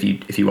expectation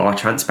if you are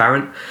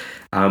transparent.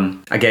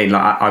 Again,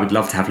 I would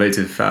love to have loads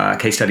of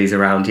case studies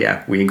around,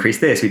 we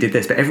increased this, we did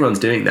this, but everyone's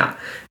doing that.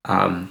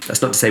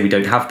 That's not to say we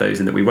don't have those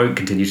and that we won't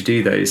continue to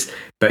do those.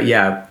 But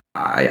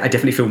I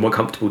definitely feel more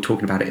comfortable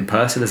talking about it in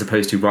person as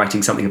opposed to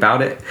writing something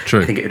about it.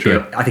 True. I think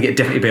it'd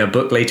definitely be a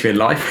book later in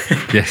life.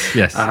 Yes,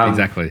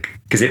 exactly.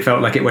 Because it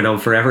felt like it went on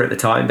forever at the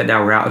time, but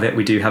now we're out of it.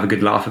 We do have a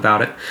good laugh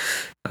about it.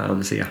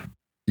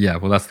 Yeah,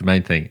 well, that's the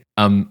main thing.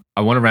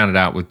 I want to round it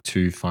out with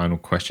 2 final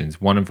questions,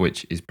 one of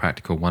which is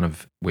practical, one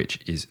of which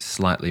is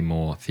slightly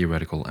more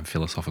theoretical and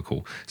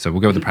philosophical. So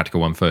we'll go with the practical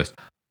one first.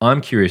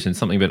 I'm curious, and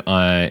something that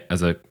I,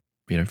 as a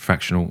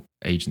fractional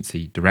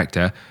agency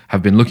director,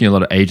 have been looking at a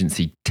lot of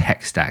agency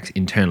tech stacks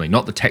internally,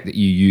 not the tech that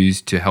you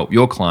use to help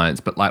your clients,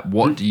 but like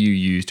what do you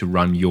use to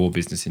run your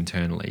business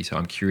internally? So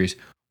I'm curious,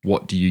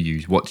 what do you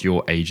use? What's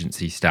your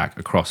agency stack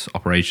across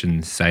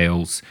operations,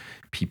 sales,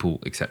 people,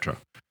 etc.?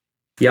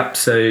 Yep.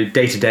 So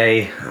day to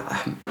day,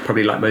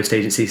 probably like most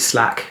agencies,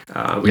 Slack.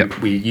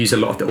 We use a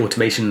lot of the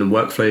automation and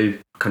workflow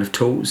kind of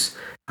tools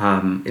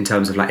in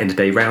terms of like end of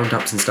day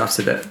roundups and stuff,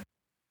 so that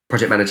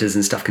project managers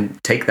and stuff can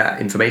take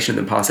that information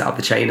and then pass it up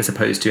the chain, as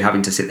opposed to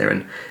having to sit there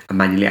and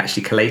manually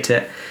actually collate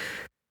it.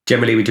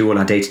 Generally, we do all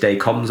our day-to-day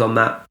comms on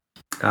that.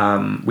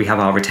 We have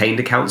our retained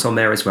accounts on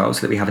there as well,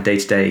 so that we have a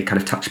day-to-day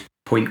kind of touch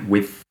point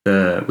with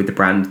the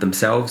brand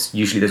themselves.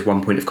 Usually there's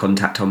one point of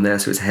contact on there,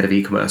 so it's a head of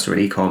e-commerce or an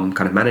e-com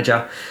kind of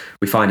manager.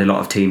 We find a lot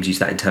of teams use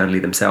that internally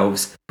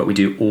themselves, but we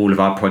do all of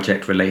our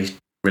project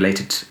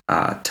related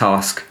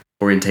task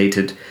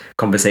orientated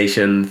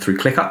conversation through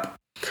ClickUp.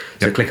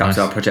 So ClickUp is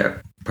our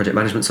project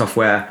management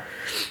software.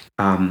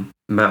 Amount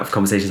of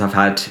conversations I've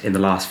had in the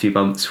last few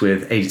months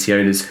with agency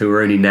owners who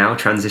are only now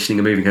transitioning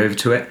and moving over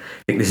to it.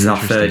 I think this is our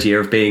 3rd year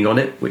of being on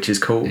it, which is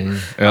cool. Yeah.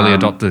 Early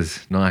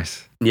adopters,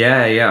 nice.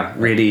 Yeah,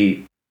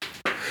 really.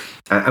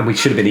 And we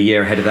should have been a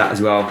year ahead of that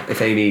as well.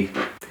 If Amy,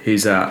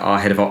 who's our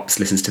head of ops,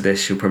 listens to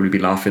this, she'll probably be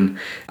laughing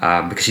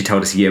because she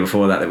told us a year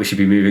before that we should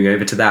be moving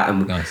over to that.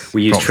 And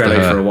we used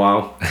Trello for a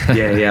while.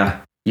 Yeah.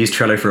 used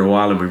Trello for a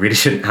while, and we really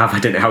shouldn't have. I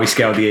don't know how we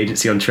scaled the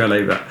agency on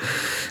Trello, but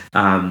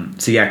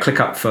so yeah,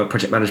 ClickUp for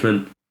project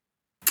management.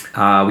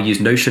 We use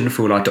Notion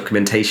for all our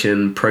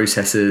documentation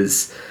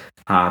processes,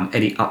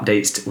 any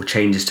updates or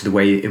changes to the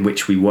way in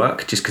which we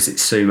work, just because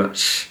it's so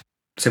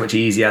much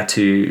easier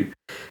to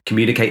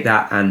communicate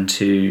that and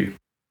to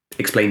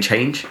explain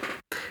change,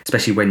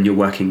 especially when you're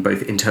working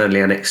both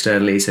internally and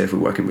externally. So if we're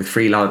working with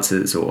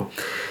freelancers or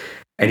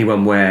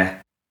anyone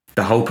where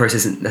the whole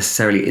process isn't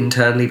necessarily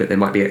internally, but there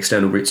might be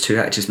external routes to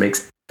that, it just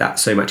makes that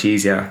so much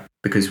easier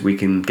because we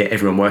can get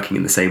everyone working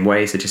in the same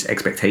way. So just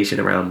expectation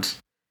around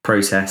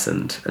process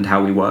and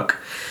how we work.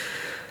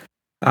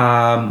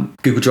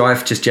 Google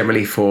Drive, just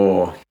generally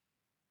for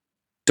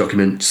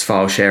documents,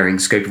 file sharing,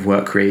 scope of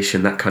work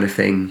creation, that kind of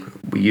thing.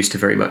 We used to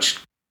very much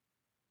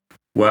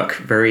work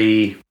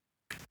very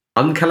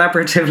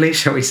uncollaboratively,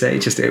 shall we say.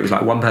 Just it was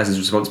like one person's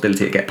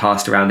responsibility to get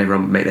passed around,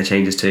 everyone would make their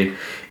changes to.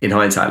 In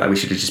hindsight, like we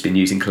should have just been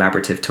using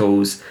collaborative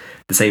tools.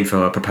 The same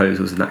for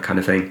proposals and that kind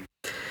of thing.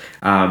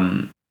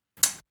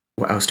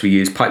 What else do we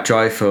use?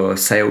 Pipedrive for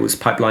sales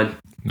pipeline.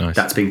 Nice.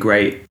 That's been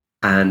great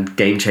and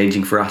game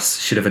changing for us.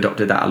 Should have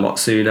adopted that a lot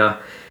sooner.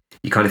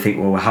 You kind of think,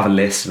 well, we'll have a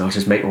list and I'll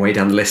just make my way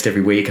down the list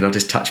every week and I'll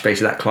just touch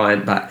base with that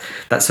client. But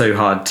that's so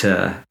hard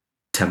to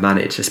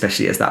manage,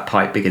 especially as that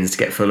pipe begins to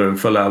get fuller and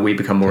fuller. We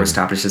become more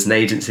established as an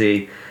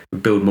agency. We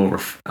build more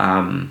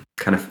kind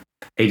of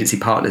agency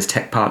partners,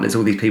 tech partners,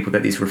 all these people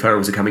that these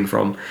referrals are coming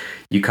from.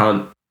 You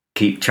can't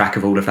keep track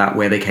of all of that,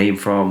 where they came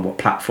from, what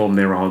platform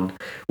they're on,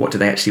 what do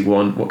they actually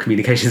want, what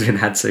communications have been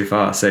had so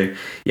far. So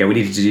yeah, we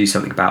needed to do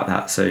something about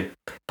that. So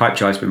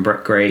Pipedrive's been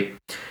great.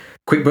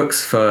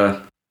 QuickBooks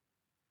for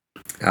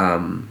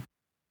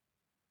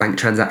bank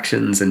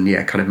transactions and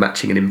kind of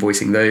matching and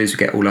invoicing those. We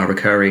get all our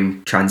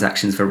recurring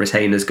transactions for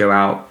retainers go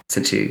out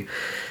essentially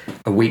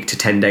a week to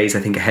 10 days, I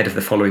think, ahead of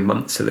the following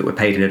month, so that we're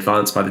paid in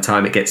advance by the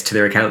time it gets to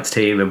their accounts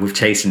team and we've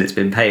chased and it's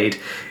been paid.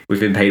 We've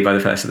been paid by the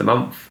first of the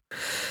month.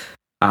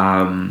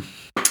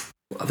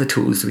 What other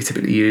tools do we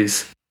typically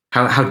use?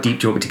 How deep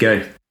do you want me to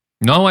go?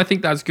 No, I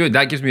think that's good.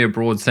 That gives me a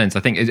broad sense. I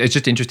think it's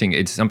just interesting.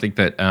 It's something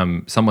that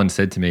someone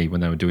said to me when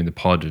they were doing the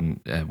pod and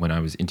when I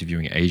was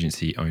interviewing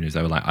agency owners,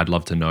 they were like, I'd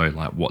love to know,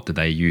 like, what do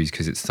they use?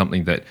 Because it's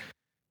something that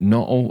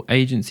not all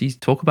agencies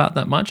talk about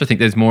that much. I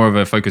think there's more of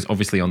a focus,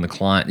 obviously, on the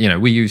client.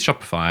 We use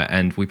Shopify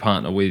and we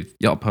partner with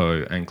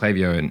Yotpo and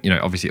Klaviyo and,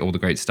 obviously all the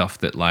great stuff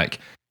that like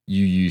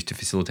you use to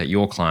facilitate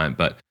your client.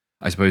 But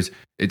I suppose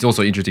it's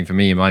also interesting for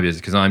me in my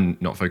business because I'm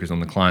not focused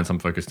on the clients. I'm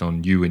focused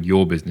on you and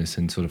your business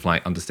and sort of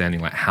like understanding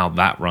like how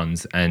that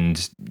runs.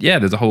 And yeah,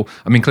 there's a whole,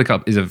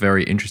 ClickUp is a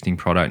very interesting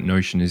product.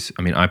 Notion is,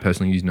 I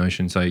personally use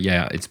Notion. So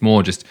yeah, it's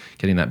more just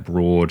getting that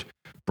broad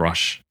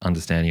brush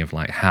understanding of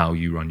like how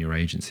you run your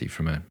agency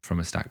from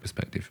a stack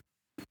perspective.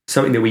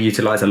 Something that we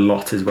utilize a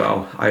lot as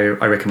well. I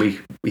reckon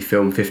we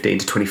film 15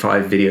 to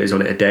 25 videos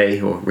on it a day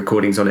or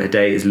recordings on it a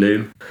day is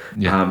Loom.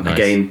 Yeah, nice.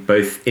 Again,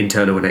 both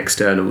internal and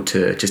external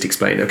to just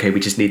explain, okay, we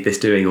just need this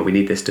doing or we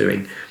need this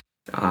doing.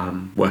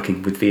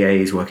 Working with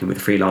VAs, working with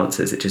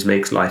freelancers, it just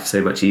makes life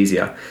so much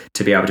easier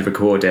to be able to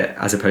record it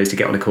as opposed to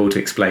get on a call to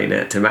explain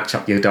it, to match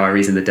up your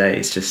diaries in the day.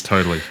 It's just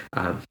totally.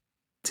 So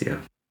yeah.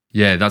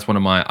 Yeah, that's one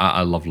of my.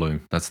 I love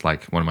Loom. That's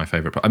like one of my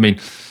favorite.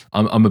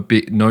 I'm a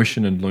bit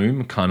Notion and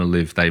Loom kind of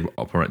live. They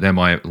operate. They're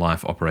my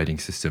life operating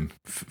system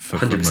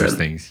for most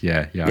things.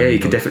 Yeah. You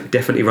can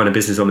definitely run a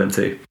business on them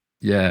too.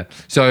 Yeah.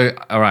 So,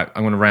 all right,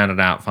 I'm going to round it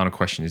out. Final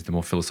question is the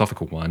more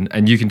philosophical one,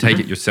 and you can take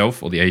it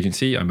yourself or the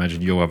agency. I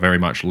imagine you are very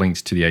much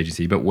linked to the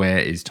agency. But where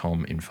is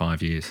Tom in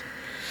 5 years?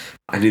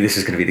 I knew this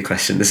was going to be the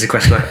question. This is a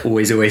question I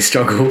always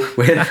struggle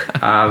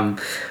with.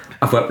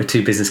 I've worked with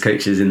 2 business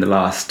coaches in the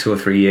last 2 or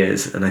 3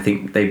 years, and I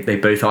think they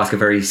both ask a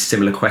very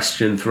similar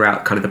question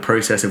throughout kind of the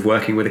process of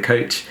working with a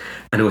coach,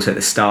 and also at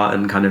the start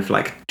and kind of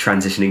like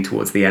transitioning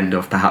towards the end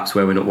of perhaps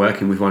where we're not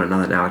working with one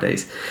another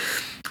nowadays.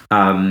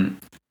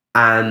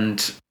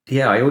 And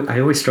yeah, I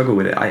always struggle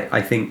with it.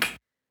 I think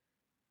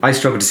I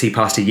struggle to see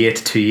past a year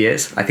to 2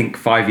 years. I think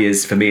 5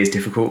 years for me is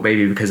difficult,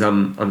 maybe because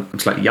I'm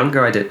slightly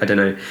younger. I don't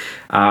know.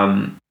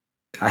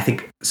 I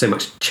think so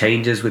much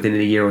changes within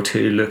a year or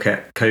two. Look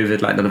at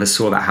COVID, like none of us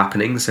saw that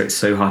happening. So it's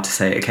so hard to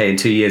say, okay, in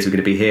 2 years we're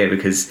going to be here,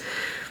 because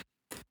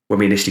when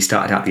we initially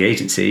started out the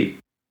agency,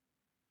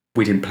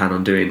 we didn't plan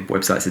on doing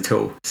websites at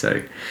all.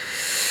 So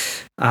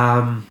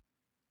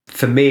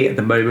for me at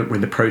the moment, we're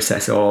in the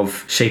process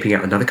of shaping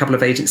out another couple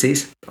of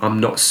agencies. I'm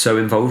not so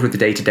involved with the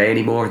day-to-day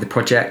anymore of the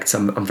projects.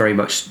 I'm very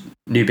much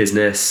new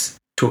business,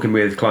 talking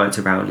with clients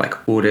around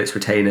like audits,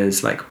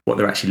 retainers, like what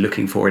they're actually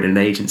looking for in an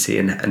agency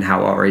and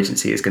how our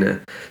agency is going to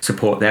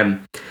support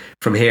them.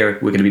 From here,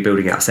 we're going to be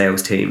building out a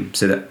sales team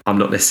so that I'm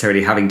not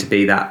necessarily having to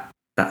be that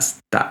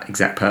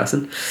exact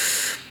person.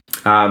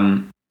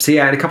 So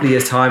yeah, in a couple of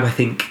years' time, I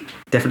think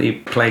definitely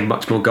playing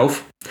much more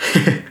golf.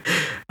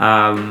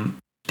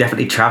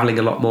 Definitely traveling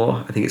a lot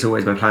more. I think it's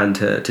always my plan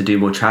to do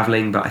more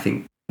traveling, but I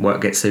think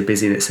work gets so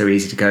busy and it's so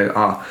easy to go,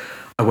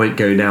 I won't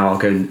go now. I'll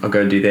go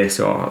and do this,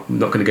 or I'm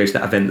not going to go to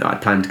that event that I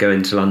planned to go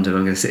into London.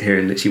 I'm going to sit here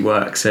and literally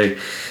work. So,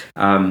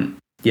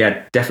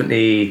 yeah,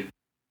 definitely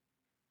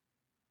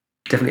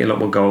definitely a lot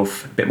more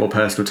golf, a bit more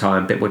personal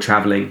time, a bit more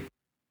traveling.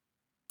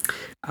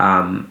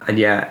 And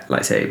yeah,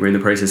 like I say, we're in the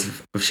process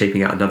of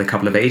shaping out another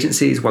couple of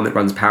agencies. One that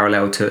runs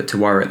parallel to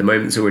Wiro at the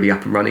moment is already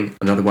up and running.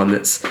 Another one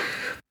that's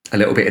a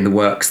little bit in the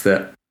works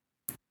that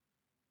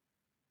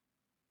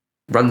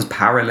runs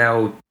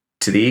parallel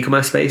to the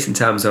e-commerce space in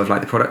terms of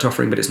like the product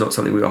offering, but it's not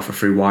something we offer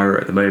through Wiro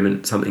at the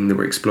moment. Something that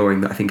we're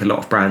exploring that I think a lot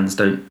of brands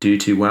don't do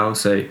too well.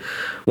 So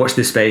watch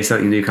this space,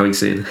 something new coming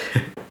soon.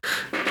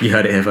 You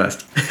heard it here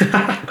first.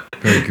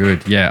 Very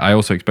good. Yeah, I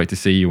also expect to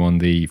see you on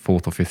the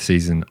 4th or 5th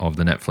season of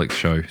the Netflix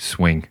show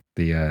Swing,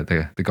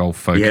 the golf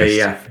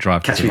focused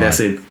drive. Catch me there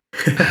soon.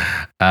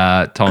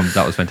 Tom,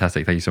 that was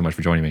fantastic. Thank you so much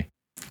for joining me.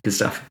 Good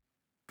stuff.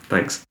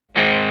 Thanks.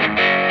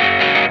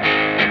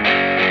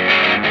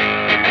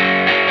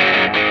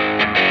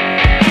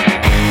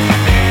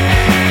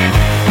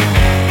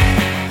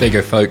 There you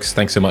go, folks.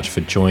 Thanks so much for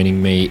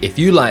joining me. If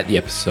you liked the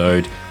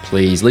episode,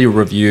 please leave a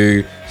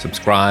review,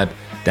 subscribe,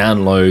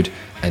 download,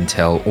 and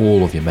tell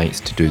all of your mates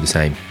to do the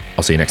same.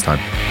 I'll see you next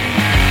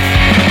time.